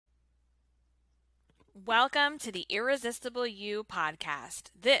Welcome to the Irresistible You podcast.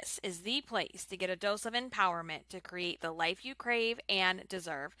 This is the place to get a dose of empowerment to create the life you crave and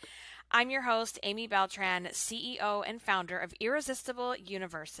deserve. I'm your host, Amy Beltran, CEO and founder of Irresistible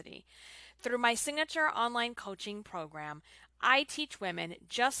University. Through my signature online coaching program, I teach women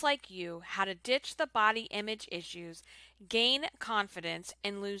just like you how to ditch the body image issues, gain confidence,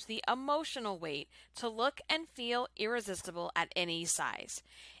 and lose the emotional weight to look and feel irresistible at any size.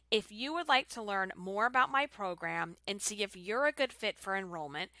 If you would like to learn more about my program and see if you're a good fit for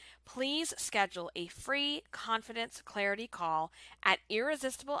enrollment, please schedule a free confidence clarity call at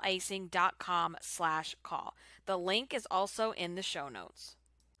irresistibleicing.com/call. The link is also in the show notes.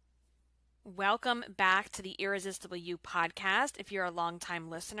 Welcome back to the Irresistible You podcast. If you're a longtime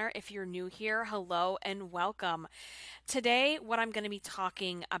listener, if you're new here, hello and welcome. Today, what I'm going to be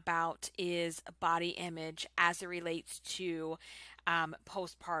talking about is body image as it relates to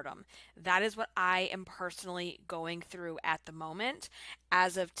postpartum. That is what I am personally going through at the moment.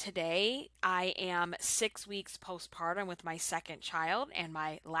 As of today, I am 6 weeks postpartum with my second child and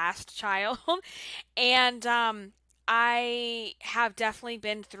my last child. and I have definitely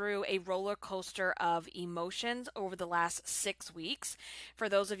been through a roller coaster of emotions over the last 6 weeks. For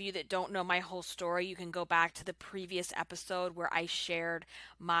those of you that don't know my whole story, you can go back to the previous episode where I shared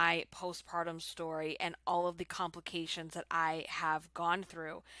my postpartum story and all of the complications that I have gone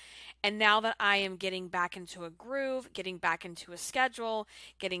through. And now that I am getting back into a groove, getting back into a schedule,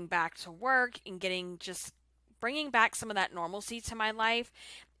 getting back to work, and bringing back some of that normalcy to my life,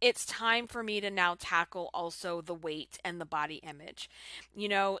 it's time for me to now tackle also the weight and the body image. You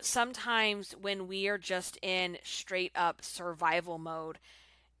know, sometimes when we are just in straight up survival mode,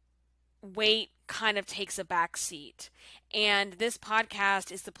 weight kind of takes a back seat. And this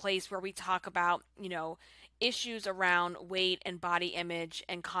podcast is the place where we talk about, issues around weight and body image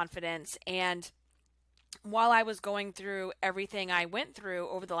and confidence. And while I was going through everything I went through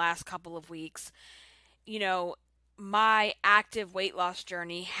over the last couple of weeks, my active weight loss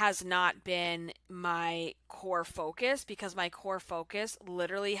journey has not been my core focus, because my core focus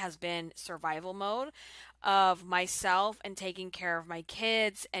literally has been survival mode of myself and taking care of my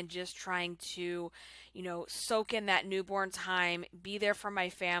kids and just trying to, soak in that newborn time, be there for my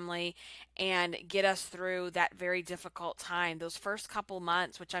family, and get us through that very difficult time. Those first couple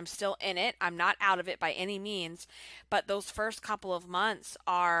months, which I'm still in it, I'm not out of it by any means, but those first couple of months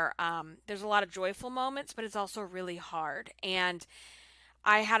are, there's a lot of joyful moments, but it's also really hard. And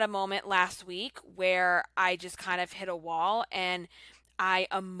I had a moment last week where I just kind of hit a wall, and I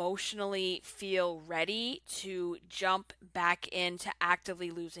emotionally feel ready to jump back into actively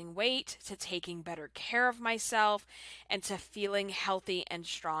losing weight, to taking better care of myself, and to feeling healthy and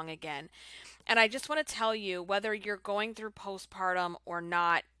strong again. And I just want to tell you, whether you're going through postpartum or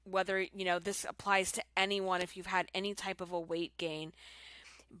not, whether, this applies to anyone if you've had any type of a weight gain,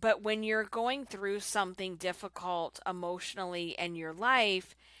 but when you're going through something difficult emotionally in your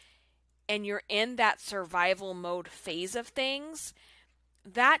life and you're in that survival mode phase of things,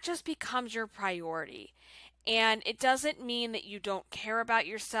 that just becomes your priority. And it doesn't mean that you don't care about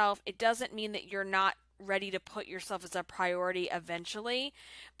yourself. It doesn't mean that you're not ready to put yourself as a priority eventually.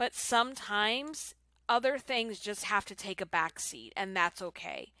 But sometimes other things just have to take a back seat, and that's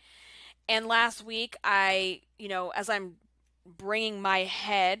okay. And last week, as I'm bringing my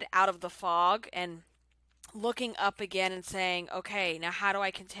head out of the fog and looking up again and saying, okay, now how do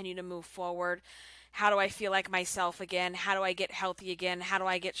I continue to move forward? How do I feel like myself again? How do I get healthy again? How do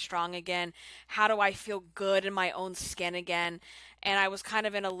I get strong again? How do I feel good in my own skin again? And I was kind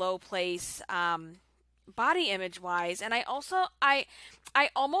of in a low place, body image wise. And I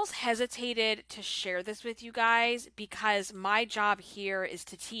almost hesitated to share this with you guys, because my job here is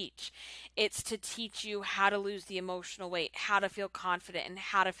to teach. It's to teach you how to lose the emotional weight, how to feel confident, and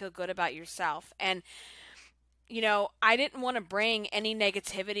how to feel good about yourself. And, I didn't want to bring any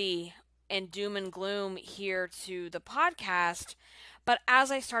negativity and doom and gloom here to the podcast. But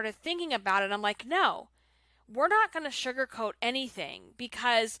as I started thinking about it, I'm like, no, we're not going to sugarcoat anything,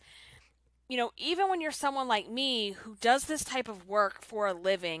 because, even when you're someone like me who does this type of work for a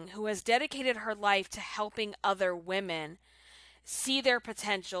living, who has dedicated her life to helping other women see their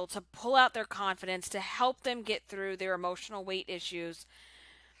potential, to pull out their confidence, to help them get through their emotional weight issues,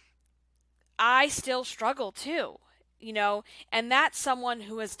 I still struggle too. And that's someone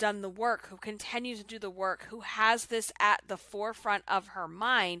who has done the work, who continues to do the work, who has this at the forefront of her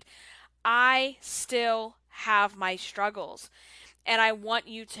mind. I still have my struggles. And I want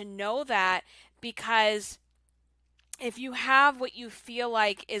you to know that, because if you have what you feel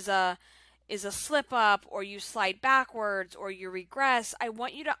like is is a slip up or you slide backwards or you regress, I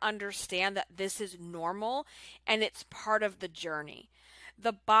want you to understand that this is normal and it's part of the journey.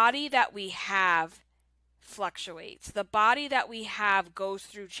 The body that we have fluctuates. The body that we have goes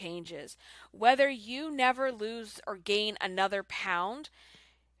through changes. Whether you never lose or gain another pound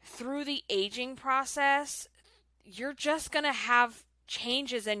through the aging process, you're just going to have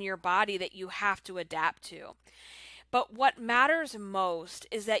changes in your body that you have to adapt to. But what matters most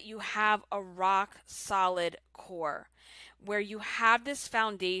is that you have a rock solid core where you have this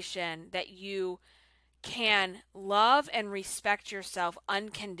foundation that you can love and respect yourself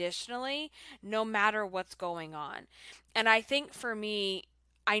unconditionally no matter what's going on. And I think for me,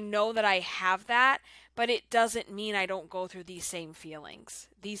 I know that I have that, but it doesn't mean I don't go through these same feelings.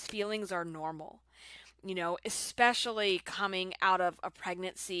 These feelings are normal. Especially coming out of a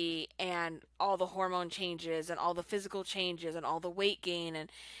pregnancy and all the hormone changes and all the physical changes and all the weight gain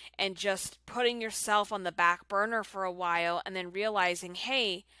and just putting yourself on the back burner for a while and then realizing,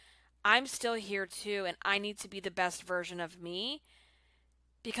 hey, I'm still here too and I need to be the best version of me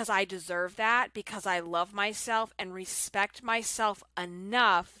because I deserve that, because I love myself and respect myself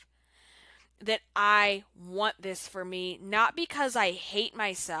enough that I want this for me, not because I hate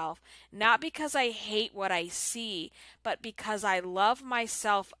myself, not because I hate what I see, but because I love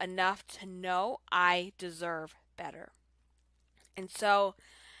myself enough to know I deserve better. And so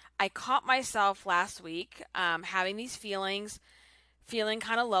I caught myself last week having these feelings, feeling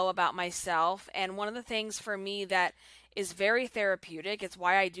kind of low about myself. And one of the things for me that is very therapeutic, it's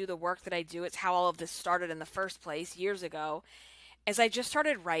why I do the work that I do, it's how all of this started in the first place years ago, is I just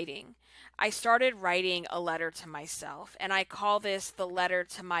started writing. I started writing a letter to myself, and I call this the letter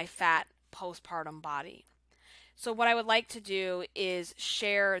to my fat postpartum body. So what I would like to do is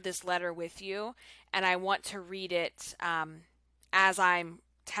share this letter with you, and I want to read it as I'm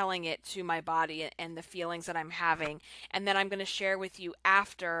telling it to my body and the feelings that I'm having. And then I'm going to share with you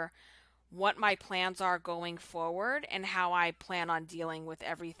after what my plans are going forward and how I plan on dealing with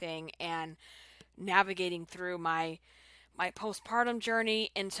everything and navigating through my postpartum journey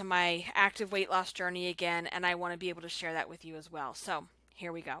into my active weight loss journey again, and I want to be able to share that with you as well. So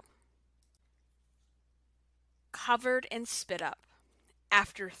here we go. Covered in spit up,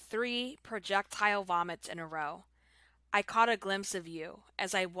 after 3 projectile vomits in a row, I caught a glimpse of you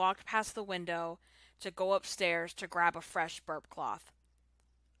as I walked past the window to go upstairs to grab a fresh burp cloth.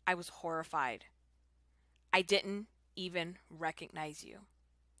 I was horrified. I didn't even recognize you.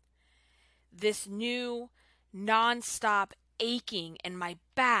 This new non-stop aching in my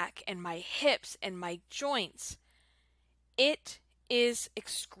back and my hips and my joints. It is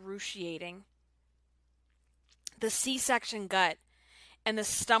excruciating. The C-section gut and the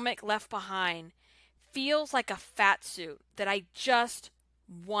stomach left behind feels like a fat suit that I just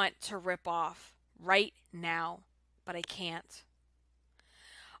want to rip off right now, but I can't.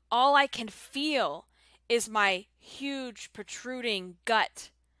 All I can feel is my huge protruding gut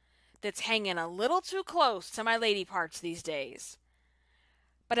that's hanging a little too close to my lady parts these days.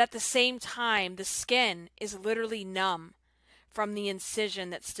 But at the same time, the skin is literally numb from the incision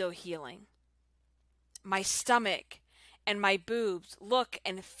that's still healing. My stomach and my boobs look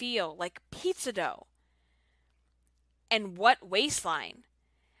and feel like pizza dough. And what waistline?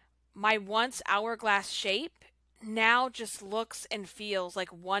 My once hourglass shape now just looks and feels like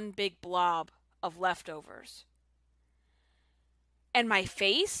one big blob of leftovers. And my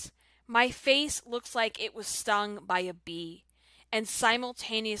face? My face looks like it was stung by a bee and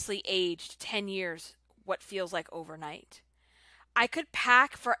simultaneously aged 10 years, what feels like overnight. I could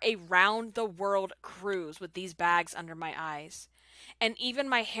pack for a round-the-world cruise with these bags under my eyes. And even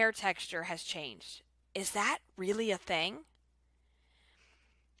my hair texture has changed. Is that really a thing?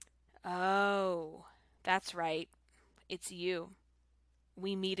 Oh, that's right. It's you.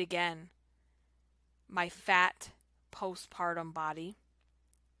 We meet again. My fat postpartum body.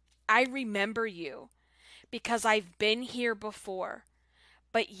 I remember you because I've been here before,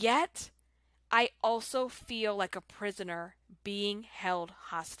 but yet I also feel like a prisoner being held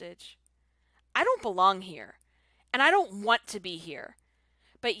hostage. I don't belong here, and I don't want to be here,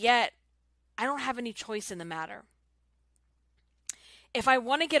 but yet I don't have any choice in the matter. If I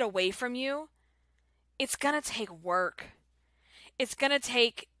want to get away from you, it's going to take work. It's going to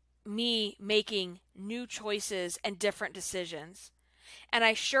take me making new choices and different decisions. And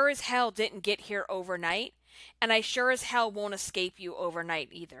I sure as hell didn't get here overnight, and I sure as hell won't escape you overnight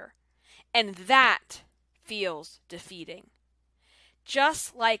either. And that feels defeating.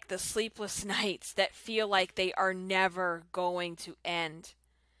 Just like the sleepless nights that feel like they are never going to end.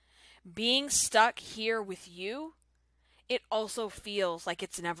 Being stuck here with you, it also feels like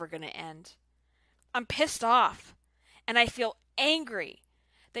it's never going to end. I'm pissed off and I feel angry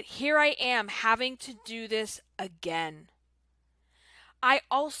that here I am having to do this again. I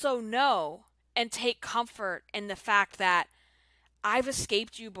also know and take comfort in the fact that I've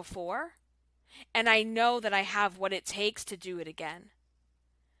escaped you before, and I know that I have what it takes to do it again.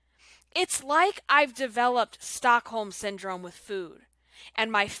 It's like I've developed Stockholm Syndrome with food,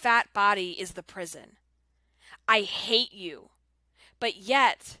 and my fat body is the prison. I hate you, but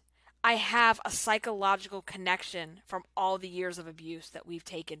yet I have a psychological connection from all the years of abuse that we've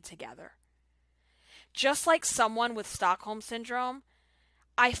taken together. Just like someone with Stockholm Syndrome,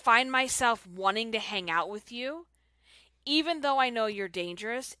 I find myself wanting to hang out with you, even though I know you're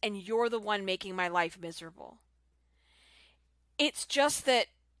dangerous and you're the one making my life miserable. It's just that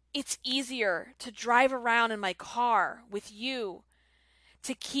it's easier to drive around in my car with you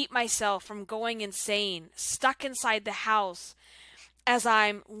to keep myself from going insane, stuck inside the house as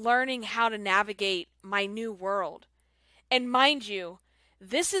I'm learning how to navigate my new world. And mind you,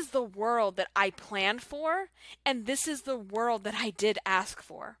 this is the world that I planned for, and this is the world that I did ask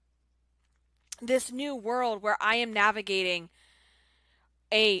for. This new world where I am navigating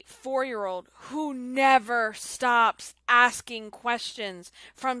a 4-year-old who never stops asking questions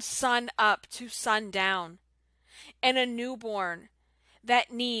from sun up to sundown, and a newborn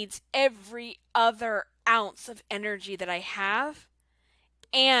that needs every other ounce of energy that I have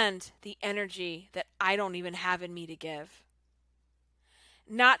and the energy that I don't even have in me to give.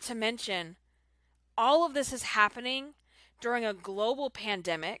 Not to mention, all of this is happening during a global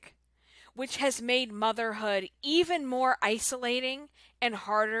pandemic, which has made motherhood even more isolating and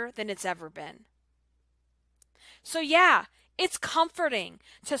harder than it's ever been. So yeah, it's comforting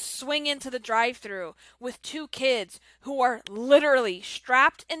to swing into the drive-thru with 2 kids who are literally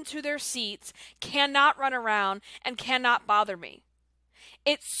strapped into their seats, cannot run around, and cannot bother me.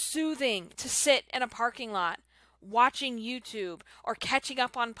 It's soothing to sit in a parking lot watching YouTube or catching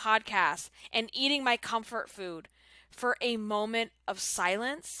up on podcasts and eating my comfort food for a moment of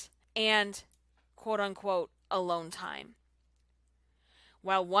silence and quote-unquote alone time.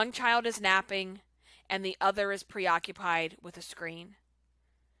 While one child is napping and the other is preoccupied with a screen.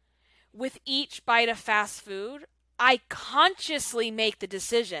 With each bite of fast food, I consciously make the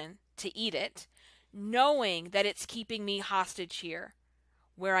decision to eat it, knowing that it's keeping me hostage here,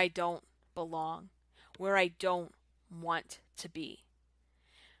 where I don't belong, where I don't want to be.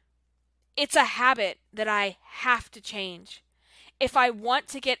 It's a habit that I have to change. If I want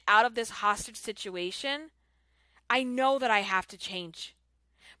to get out of this hostage situation, I know that I have to change.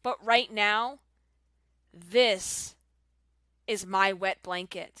 But right now, this is my wet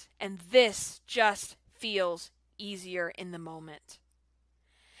blanket, and this just feels easier in the moment.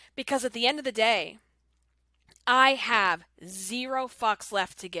 Because at the end of the day, I have 0 fucks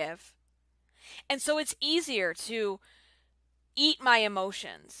left to give. And so it's easier to eat my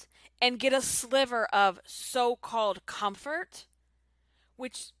emotions and get a sliver of so-called comfort,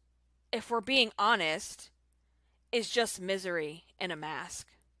 which, if we're being honest, is just misery in a mask.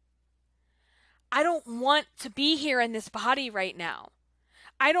 I don't want to be here in this body right now.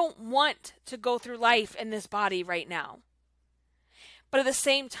 I don't want to go through life in this body right now. But at the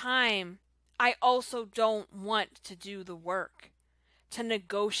same time, I also don't want to do the work to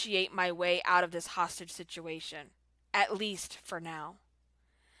negotiate my way out of this hostage situation, at least for now.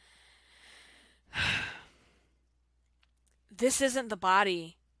 This isn't the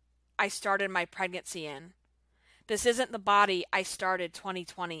body I started my pregnancy in. This isn't the body I started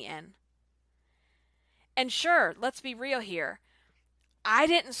 2020 in. And sure, let's be real here. I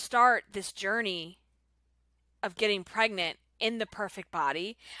didn't start this journey of getting pregnant in the perfect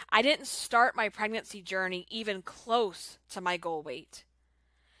body. I didn't start my pregnancy journey even close to my goal weight.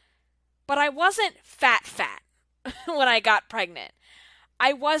 But I wasn't fat when I got pregnant.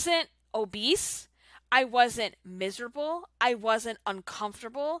 I wasn't obese. I wasn't miserable. I wasn't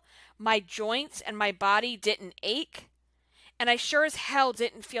uncomfortable. My joints and my body didn't ache. And I sure as hell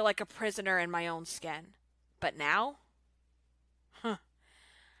didn't feel like a prisoner in my own skin. But now?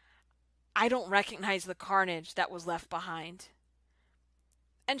 I don't recognize the carnage that was left behind.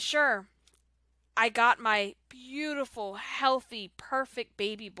 And sure, I got my beautiful, healthy, perfect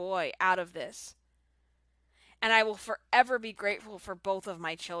baby boy out of this. And I will forever be grateful for both of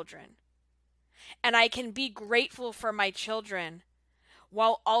my children. And I can be grateful for my children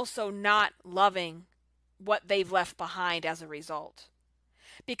while also not loving what they've left behind as a result.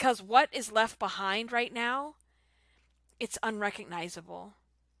 Because what is left behind right now, it's unrecognizable.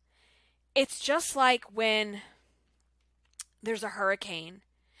 It's just like when there's a hurricane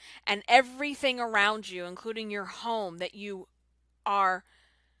and everything around you, including your home that you are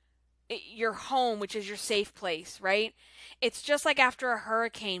your home, which is your safe place, right? It's just like after a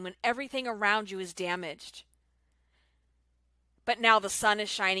hurricane when everything around you is damaged. But now the sun is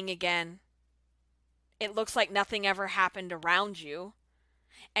shining again. It looks like nothing ever happened around you,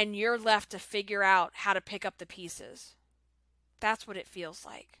 and you're left to figure out how to pick up the pieces. That's what it feels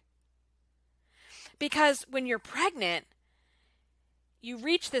like. Because when you're pregnant, you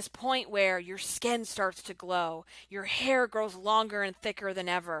reach this point where your skin starts to glow, your hair grows longer and thicker than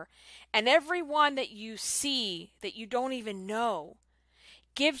ever, and everyone that you see that you don't even know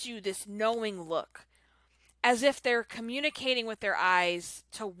gives you this knowing look, as if they're communicating with their eyes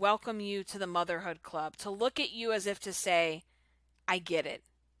to welcome you to the motherhood club, to look at you as if to say, I get it.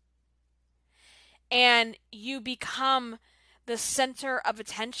 And you become the center of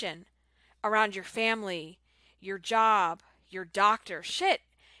attention around your family, your job, your doctor, shit,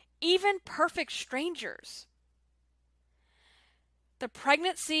 even perfect strangers. The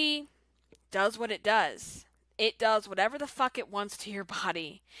pregnancy does what it does. It does whatever the fuck it wants to your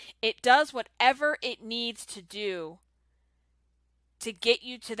body. It does whatever it needs to do to get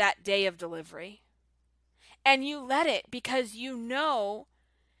you to that day of delivery. And you let it because you know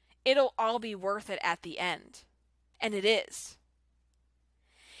it'll all be worth it at the end. And it is.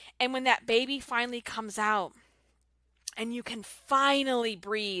 And when that baby finally comes out and you can finally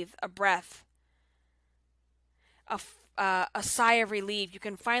breathe a breath, a sigh of relief, you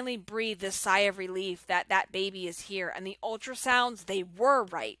can finally breathe this sigh of relief that that baby is here. And the ultrasounds, they were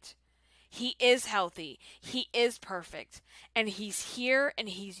right. He is healthy. He is perfect. And he's here and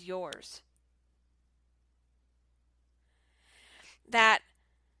he's yours. That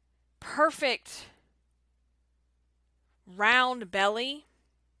perfect round belly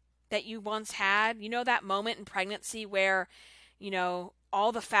that you once had, you know, that moment in pregnancy where, you know,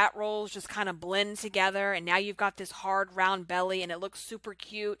 all the fat rolls just kind of blend together and now you've got this hard round belly and it looks super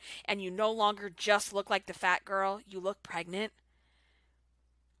cute and you no longer just look like the fat girl, you look pregnant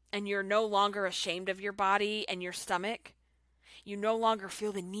and you're no longer ashamed of your body and your stomach. You no longer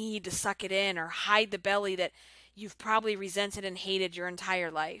feel the need to suck it in or hide the belly that you've probably resented and hated your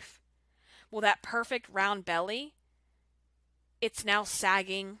entire life. Well, that perfect round belly, it's now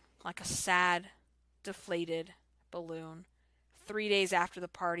sagging like a sad, deflated balloon 3 days after the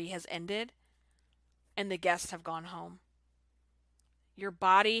party has ended and the guests have gone home. Your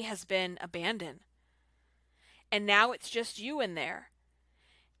body has been abandoned. And now it's just you in there.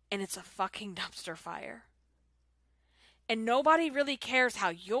 And it's a fucking dumpster fire. And nobody really cares how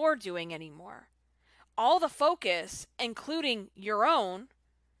you're doing anymore. All the focus, including your own,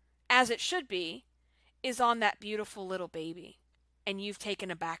 as it should be, is on that beautiful little baby. And you've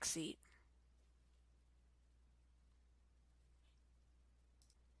taken a back seat.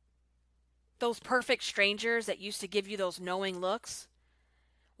 Those perfect strangers that used to give you those knowing looks,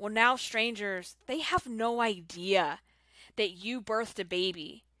 well, now strangers, they have no idea that you birthed a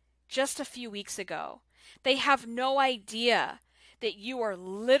baby just a few weeks ago. They have no idea that you are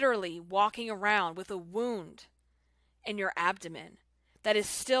literally walking around with a wound in your abdomen that is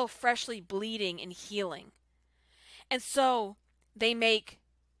still freshly bleeding and healing. And so they make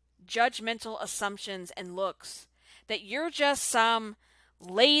judgmental assumptions and looks that you're just some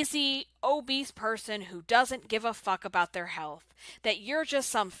lazy, obese person who doesn't give a fuck about their health, that you're just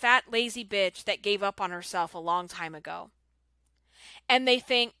some fat, lazy bitch that gave up on herself a long time ago. And they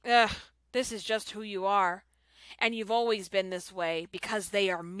think, ugh, this is just who you are, and you've always been this way because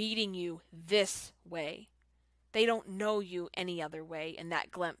they are meeting you this way. They don't know you any other way in that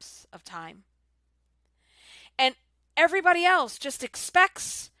glimpse of time. And everybody else just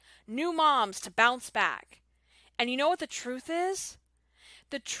expects new moms to bounce back. And you know what the truth is?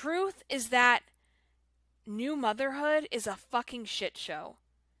 The truth is that new motherhood is a fucking shit show.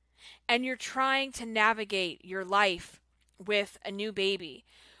 And you're trying to navigate your life with a new baby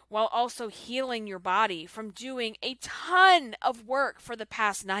while also healing your body from doing a ton of work for the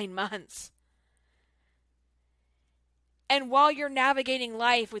past 9 months. And while you're navigating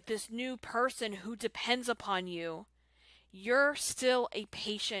life with this new person who depends upon you, you're still a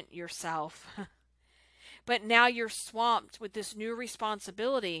patient yourself. But now you're swamped with this new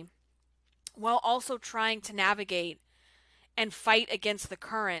responsibility while also trying to navigate and fight against the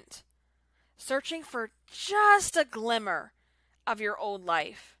current, searching for just a glimmer of your old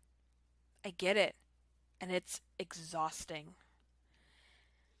life. I get it, and it's exhausting.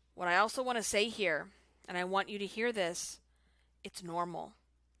 What I also want to say here, and I want you to hear this, it's normal.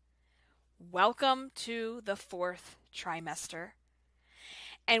 Welcome to the 4th trimester.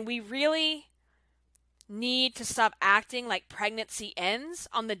 And we really need to stop acting like pregnancy ends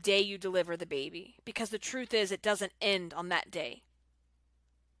on the day you deliver the baby. Because the truth is, it doesn't end on that day.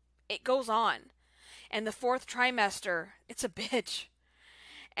 It goes on. And the fourth trimester, it's a bitch.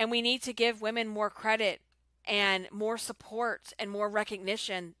 And we need to give women more credit and more support and more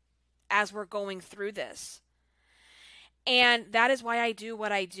recognition as we're going through this. And that is why I do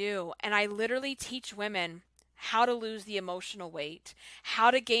what I do. And I literally teach women how to lose the emotional weight,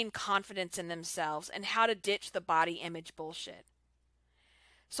 how to gain confidence in themselves, and how to ditch the body image bullshit.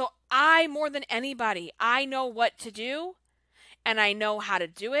 So I, more than anybody, I know what to do, and I know how to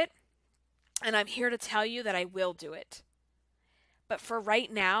do it, and I'm here to tell you that I will do it. But for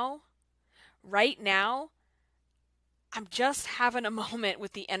right now, I'm just having a moment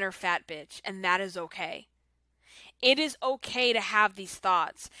with the inner fat bitch, and that is okay. It is okay to have these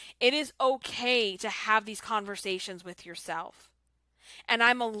thoughts. It is okay to have these conversations with yourself. And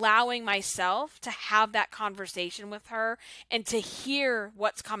I'm allowing myself to have that conversation with her and to hear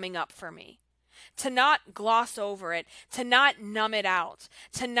what's coming up for me. To not gloss over it, to not numb it out,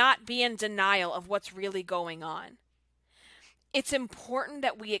 to not be in denial of what's really going on. It's important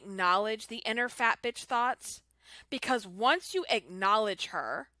that we acknowledge the inner fat bitch thoughts, because once you acknowledge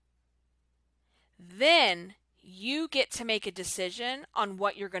her, then you get to make a decision on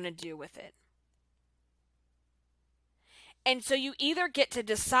what you're going to do with it. And so you either get to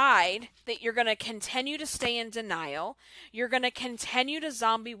decide that you're going to continue to stay in denial, you're going to continue to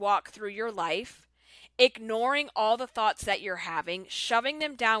zombie walk through your life, ignoring all the thoughts that you're having, shoving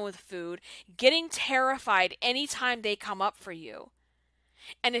them down with food, getting terrified anytime they come up for you.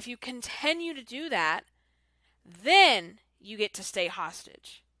 And if you continue to do that, then you get to stay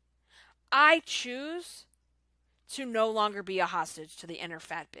hostage. I choose to no longer be a hostage to the inner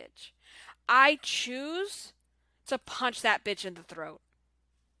fat bitch. I choose to punch that bitch in the throat.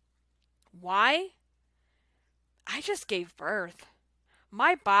 Why? I just gave birth.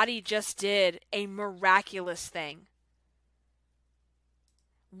 My body just did a miraculous thing.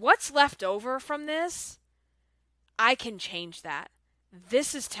 What's left over from this? I can change that.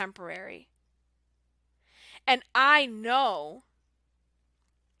 This is temporary. And I know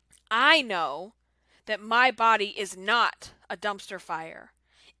that my body is not a dumpster fire.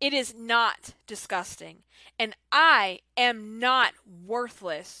 It is not disgusting. And I am not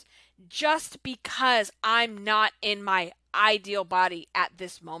worthless just because I'm not in my ideal body at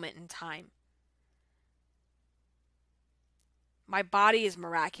this moment in time. My body is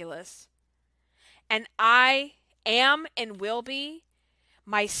miraculous. And I am and will be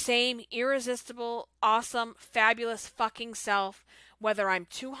my same irresistible, awesome, fabulous fucking self, whether I'm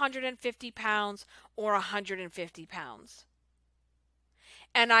 250 pounds or 150 pounds.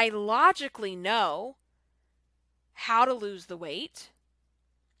 And I logically know how to lose the weight.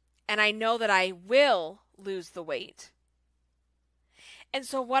 And I know that I will lose the weight. And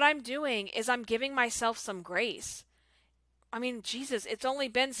so what I'm doing is I'm giving myself some grace. I mean, Jesus, it's only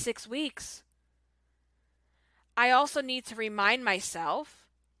been 6 weeks. I also need to remind myself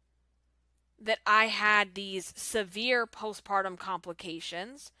that I had these severe postpartum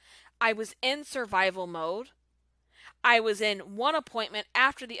complications. I was in survival mode. I was in one appointment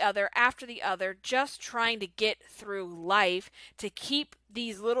after the other, just trying to get through life, to keep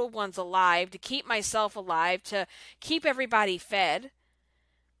these little ones alive, to keep myself alive, to keep everybody fed.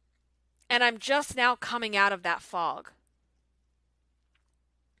 And I'm just now coming out of that fog.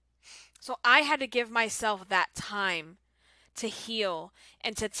 So I had to give myself that time to heal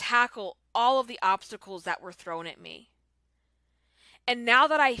and to tackle all of the obstacles that were thrown at me. And now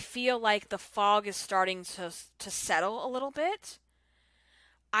that I feel like the fog is starting to settle a little bit,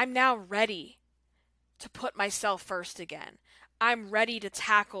 I'm now ready to put myself first again. I'm ready to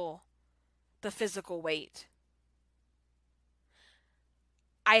tackle the physical weight.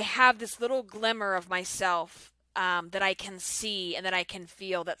 I have this little glimmer of myself that I can see and that I can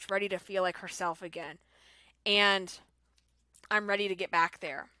feel, that's ready to feel like herself again. And I'm ready to get back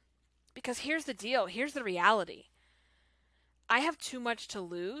there. Because here's the deal. Here's the reality. I have too much to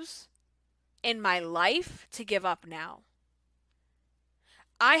lose in my life to give up now.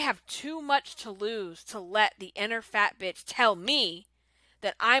 I have too much to lose to let the inner fat bitch tell me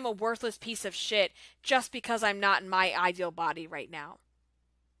that I'm a worthless piece of shit just because I'm not in my ideal body right now.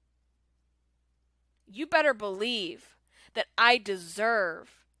 You better believe that I deserve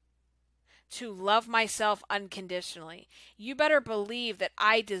to love myself unconditionally. You better believe that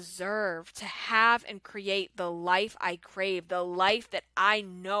I deserve to have and create the life I crave, the life that I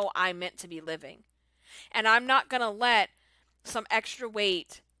know I'm meant to be living. And I'm not going to let some extra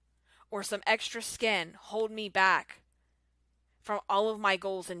weight or some extra skin hold me back from all of my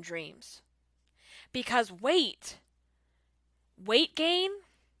goals and dreams. Because weight gain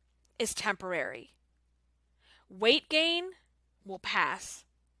is temporary. Weight gain will pass.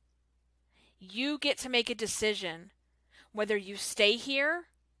 You get to make a decision whether you stay here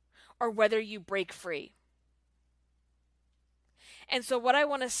or whether you break free. And so what I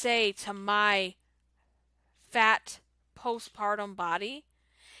want to say to my fat postpartum body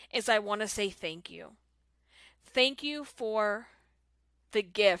is I want to say thank you. Thank you for the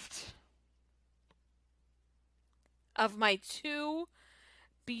gift of my two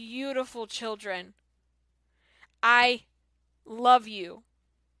beautiful children. I love you.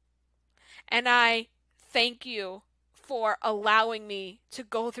 And I thank you for allowing me to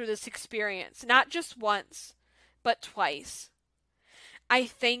go through this experience, not just once, but twice. I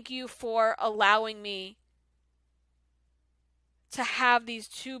thank you for allowing me to have these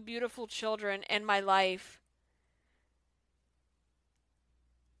two beautiful children in my life.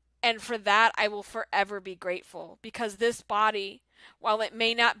 And for that, I will forever be grateful, because this body, while it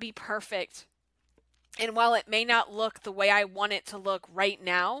may not be perfect, and while it may not look the way I want it to look right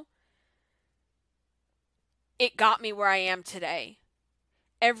now, it got me where I am today.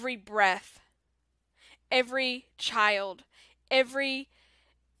 Every breath, every child, everything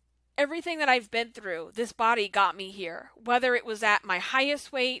that I've been through, this body got me here. Whether it was at my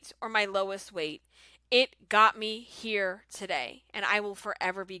highest weight or my lowest weight, it got me here today. And I will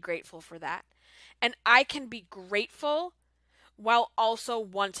forever be grateful for that. And I can be grateful while also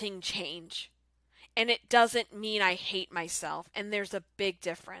wanting change. And it doesn't mean I hate myself. And there's a big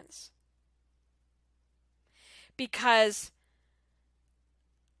difference. Because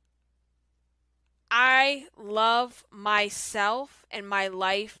I love myself and my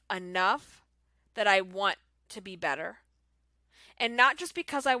life enough that I want to be better. And not just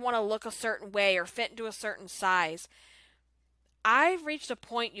because I want to look a certain way or fit into a certain size. I've reached a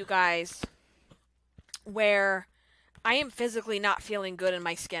point, you guys, where I am physically not feeling good in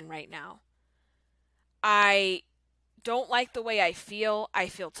my skin right now. I don't like the way I feel. I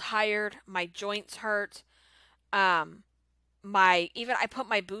feel tired. My joints hurt. I put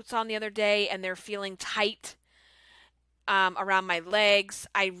my boots on the other day and they're feeling tight around my legs.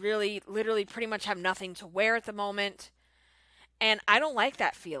 I really literally pretty much have nothing to wear at the moment. And I don't like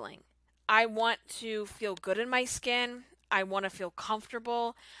that feeling. I want to feel good in my skin. I want to feel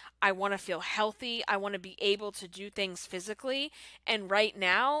comfortable. I want to feel healthy. I want to be able to do things physically. And right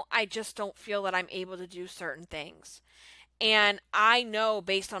now, I just don't feel that I'm able to do certain things. And I know,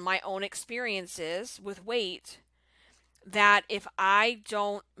 based on my own experiences with weight, that if I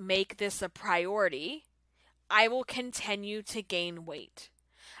don't make this a priority, I will continue to gain weight.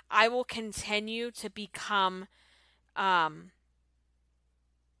 I will continue to become, I'm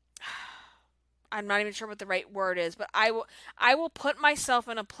not even sure what the right word is, but I will put myself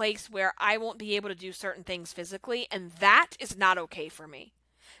in a place where I won't be able to do certain things physically, and that is not okay for me.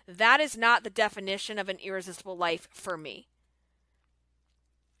 That is not the definition of an irresistible life for me.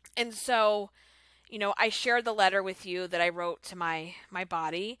 And so, I shared the letter with you that I wrote to my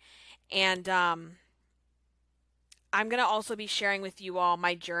body, and I'm going to also be sharing with you all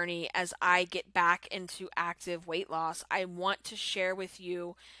my journey as I get back into active weight loss. I want to share with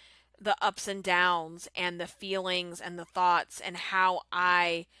you the ups and downs and the feelings and the thoughts and how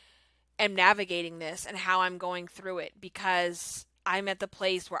I am navigating this and how I'm going through it, because I'm at the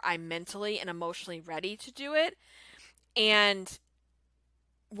place where I'm mentally and emotionally ready to do it. And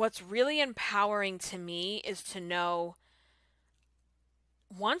what's really empowering to me is to know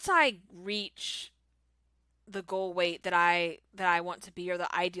once I reach the goal weight that I want to be, or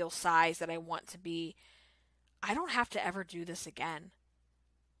the ideal size that I want to be, I don't have to ever do this again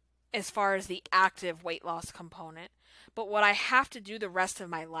as far as the active weight loss component. But what I have to do the rest of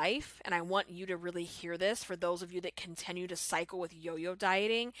my life, and I want you to really hear this for those of you that continue to cycle with yo-yo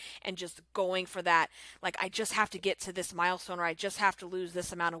dieting and just going for that, like, I just have to get to this milestone, or I just have to lose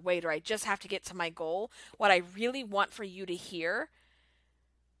this amount of weight, or I just have to get to my goal. What I really want for you to hear,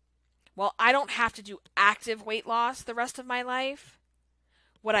 well, I don't have to do active weight loss the rest of my life.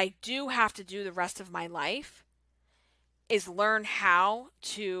 What I do have to do the rest of my life is learn how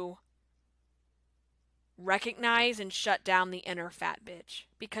to recognize and shut down the inner fat bitch,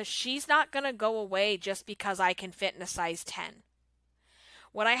 because she's not going to go away just because I can fit in a size 10.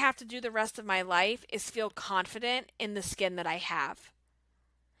 What I have to do the rest of my life is feel confident in the skin that I have.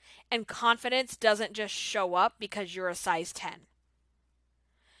 And confidence doesn't just show up because you're a size 10.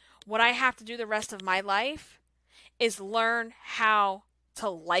 What I have to do the rest of my life is learn how to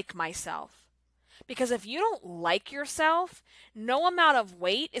like myself. Because if you don't like yourself, no amount of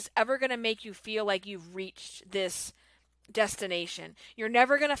weight is ever going to make you feel like you've reached this destination. You're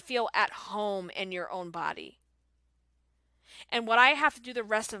never going to feel at home in your own body. And what I have to do the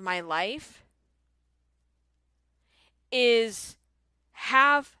rest of my life is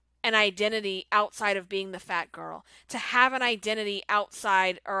have an identity outside of being the fat girl, to have an identity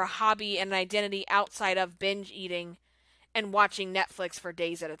outside, or a hobby and an identity outside of binge eating and watching Netflix for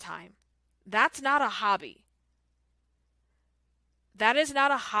days at a time. That's not a hobby. That is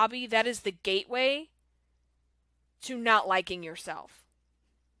not a hobby. That is the gateway to not liking yourself.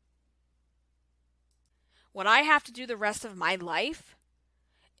 What I have to do the rest of my life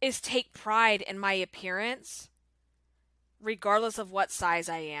is take pride in my appearance, regardless of what size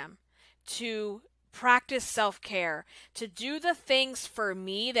I am, to practice self-care, to do the things for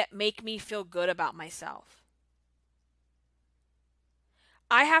me that make me feel good about myself.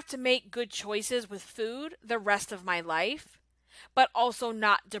 I have to make good choices with food the rest of my life, but also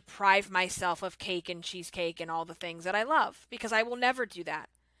not deprive myself of cake and cheesecake and all the things that I love, because I will never do that.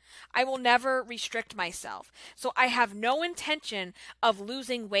 I will never restrict myself. So I have no intention of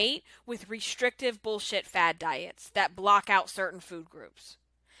losing weight with restrictive bullshit fad diets that block out certain food groups.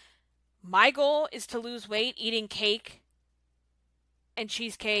 My goal is to lose weight eating cake and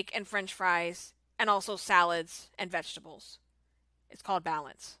cheesecake and french fries and also salads and vegetables. It's called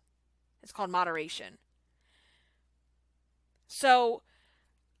balance. It's called moderation. So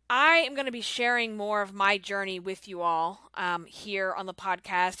I am going to be sharing more of my journey with you all here on the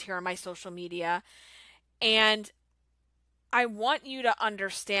podcast, here on my social media. And I want you to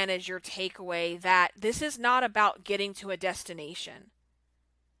understand as your takeaway that this is not about getting to a destination.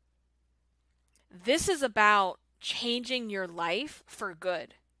 This is about changing your life for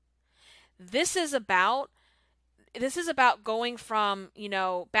good. This is about going from,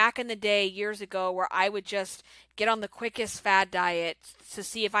 back in the day years ago where I would just get on the quickest fad diet to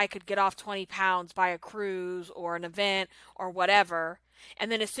see if I could get off 20 pounds by a cruise or an event or whatever.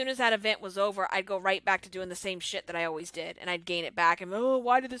 And then as soon as that event was over, I'd go right back to doing the same shit that I always did. And I'd gain it back. And,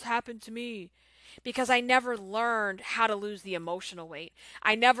 why did this happen to me? Because I never learned how to lose the emotional weight.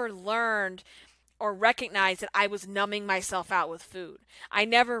 I never learned or recognized that I was numbing myself out with food. I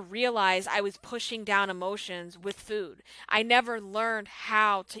never realized I was pushing down emotions with food. I never learned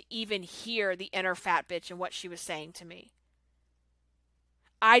how to even hear the inner fat bitch and what she was saying to me.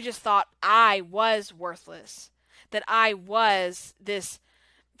 I just thought I was worthless, that I was this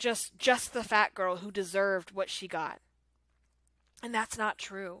just the fat girl who deserved what she got. And that's not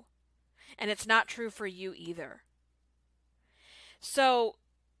true. And it's not true for you either. So,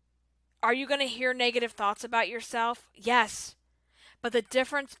 are you going to hear negative thoughts about yourself? Yes. But the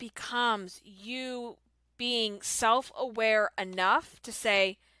difference becomes you being self-aware enough to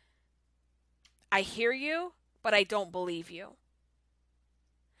say, I hear you, but I don't believe you.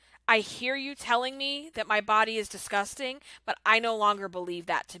 I hear you telling me that my body is disgusting, but I no longer believe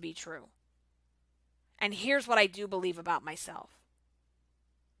that to be true. And here's what I do believe about myself.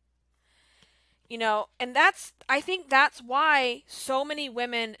 And I think that's why so many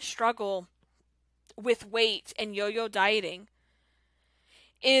women struggle with weight and yo-yo dieting,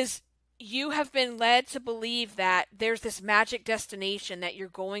 is you have been led to believe that there's this magic destination that you're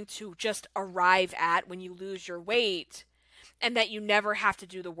going to just arrive at when you lose your weight and that you never have to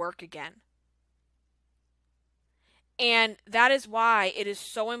do the work again. And that is why it is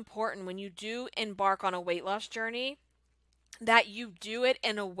so important when you do embark on a weight loss journey that you do it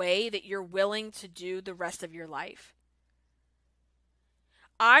in a way that you're willing to do the rest of your life.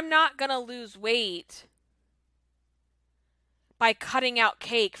 I'm not going to lose weight by cutting out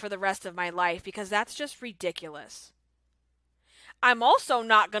cake for the rest of my life, because that's just ridiculous. I'm also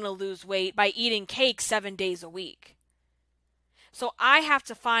not going to lose weight by eating cake 7 days a week. So I have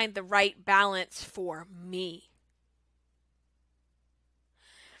to find the right balance for me.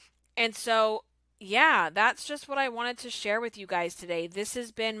 And so, yeah, that's just what I wanted to share with you guys today. This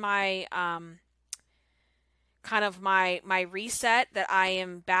has been my kind of my reset, that I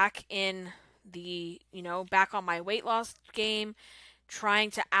am back in back on my weight loss game,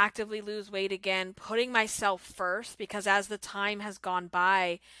 trying to actively lose weight again, putting myself first, because as the time has gone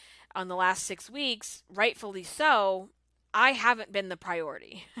by on the last 6 weeks, rightfully so, I haven't been the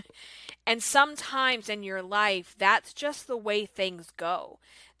priority. And sometimes in your life, that's just the way things go.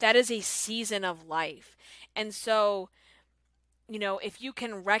 That is a season of life. And so, if you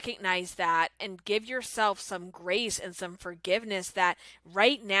can recognize that and give yourself some grace and some forgiveness that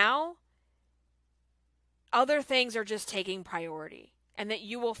right now, other things are just taking priority, and that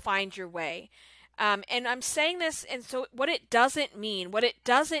you will find your way. And I'm saying this, and so what it doesn't mean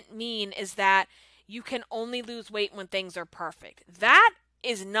is that you can only lose weight when things are perfect. That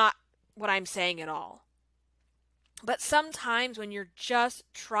is not what I'm saying at all. But sometimes when you're just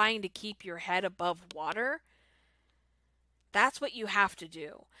trying to keep your head above water, That's what you have to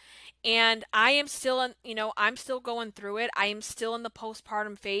do. And I am still in, I'm still going through it. I am still in the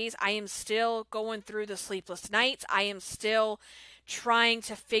postpartum phase. I am still going through the sleepless nights. I am still trying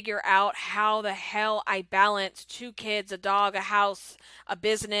to figure out how the hell I balance two kids, a dog, a house, a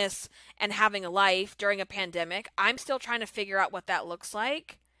business, and having a life during a pandemic. I'm still trying to figure out what that looks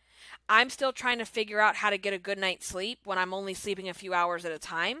like. I'm still trying to figure out how to get a good night's sleep when I'm only sleeping a few hours at a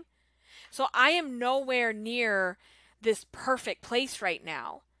time. So I am nowhere near this perfect place right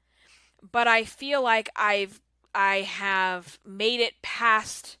now. But I feel like I have made it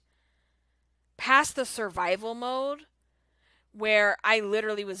past the survival mode, where I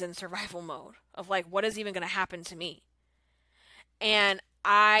literally was in survival mode of like, what is even going to happen to me? And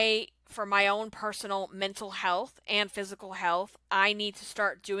for my own personal mental health and physical health, I need to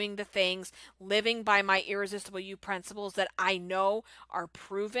start doing the things, living by my Irresistible You principles that I know are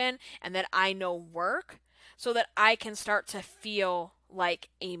proven and that I know work, so that I can start to feel like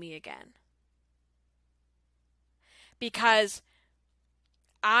Amy again. Because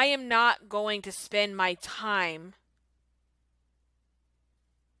I am not going to spend my time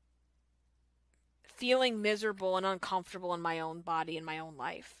feeling miserable and uncomfortable in my own body and my own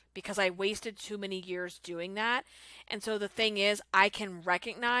life, because I wasted too many years doing that. And so the thing is, I can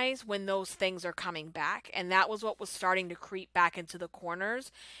recognize when those things are coming back. And that was what was starting to creep back into the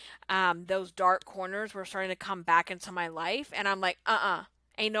corners. Those dark corners were starting to come back into my life. And I'm like,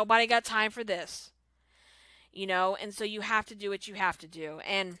 ain't nobody got time for this. And so you have to do what you have to do.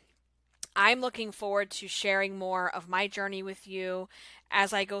 And I'm looking forward to sharing more of my journey with you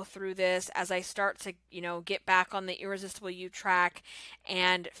as I go through this, as I start to, get back on the Irresistible You track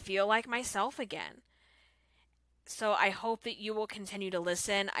and feel like myself again. So I hope that you will continue to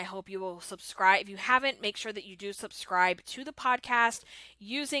listen. I hope you will subscribe. If you haven't, make sure that you do subscribe to the podcast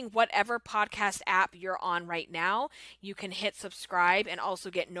using whatever podcast app you're on right now. You can hit subscribe and also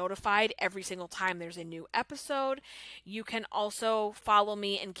get notified every single time there's a new episode. You can also follow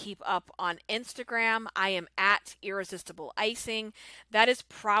me and keep up on Instagram. I am at Irresistible Icing. That is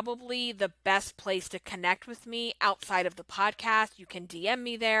probably the best place to connect with me outside of the podcast. You can DM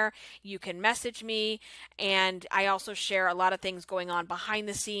me there. You can message me, and I also share a lot of things going on behind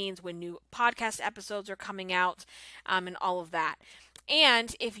the scenes when new podcast episodes are coming out, and all of that.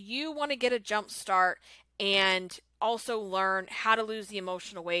 And if you want to get a jump start and also learn how to lose the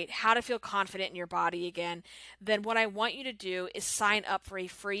emotional weight, how to feel confident in your body again, then what I want you to do is sign up for a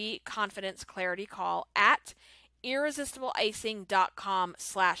free confidence clarity call at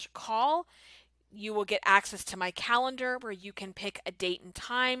irresistibleicing.com/call. You will get access to my calendar where you can pick a date and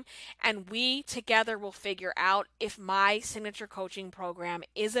time, and we together will figure out if my signature coaching program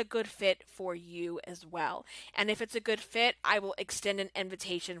is a good fit for you as well. And if it's a good fit, I will extend an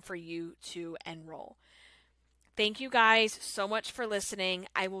invitation for you to enroll. Thank you guys so much for listening.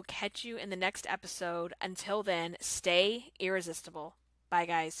 I will catch you in the next episode. Until then, stay irresistible. Bye,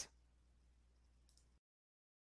 guys.